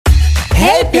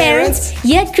Hey parents!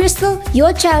 Here at Crystal,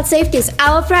 your child's safety is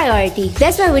our priority.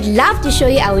 That's why we'd love to show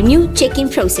you our new check-in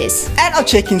process. At our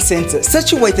check-in center,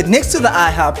 situated next to the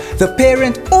ihub, the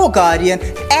parent or guardian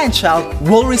and child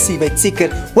will receive a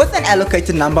ticket with an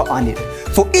allocated number on it.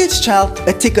 For each child,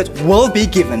 a ticket will be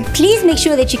given. Please make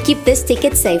sure that you keep this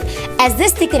ticket safe, as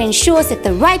this ticket ensures that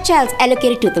the right child is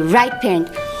allocated to the right parent.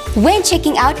 When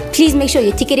checking out, please make sure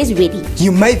your ticket is ready.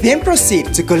 You may then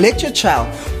proceed to collect your child.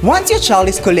 Once your child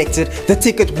is collected, the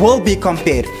ticket will be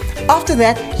compared. After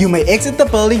that, you may exit the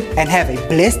building and have a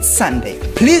blessed Sunday.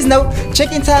 Please note,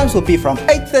 check-in times will be from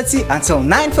 8:30 until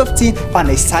 9:15 on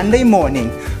a Sunday morning.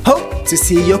 Hope to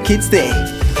see your kids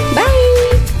there.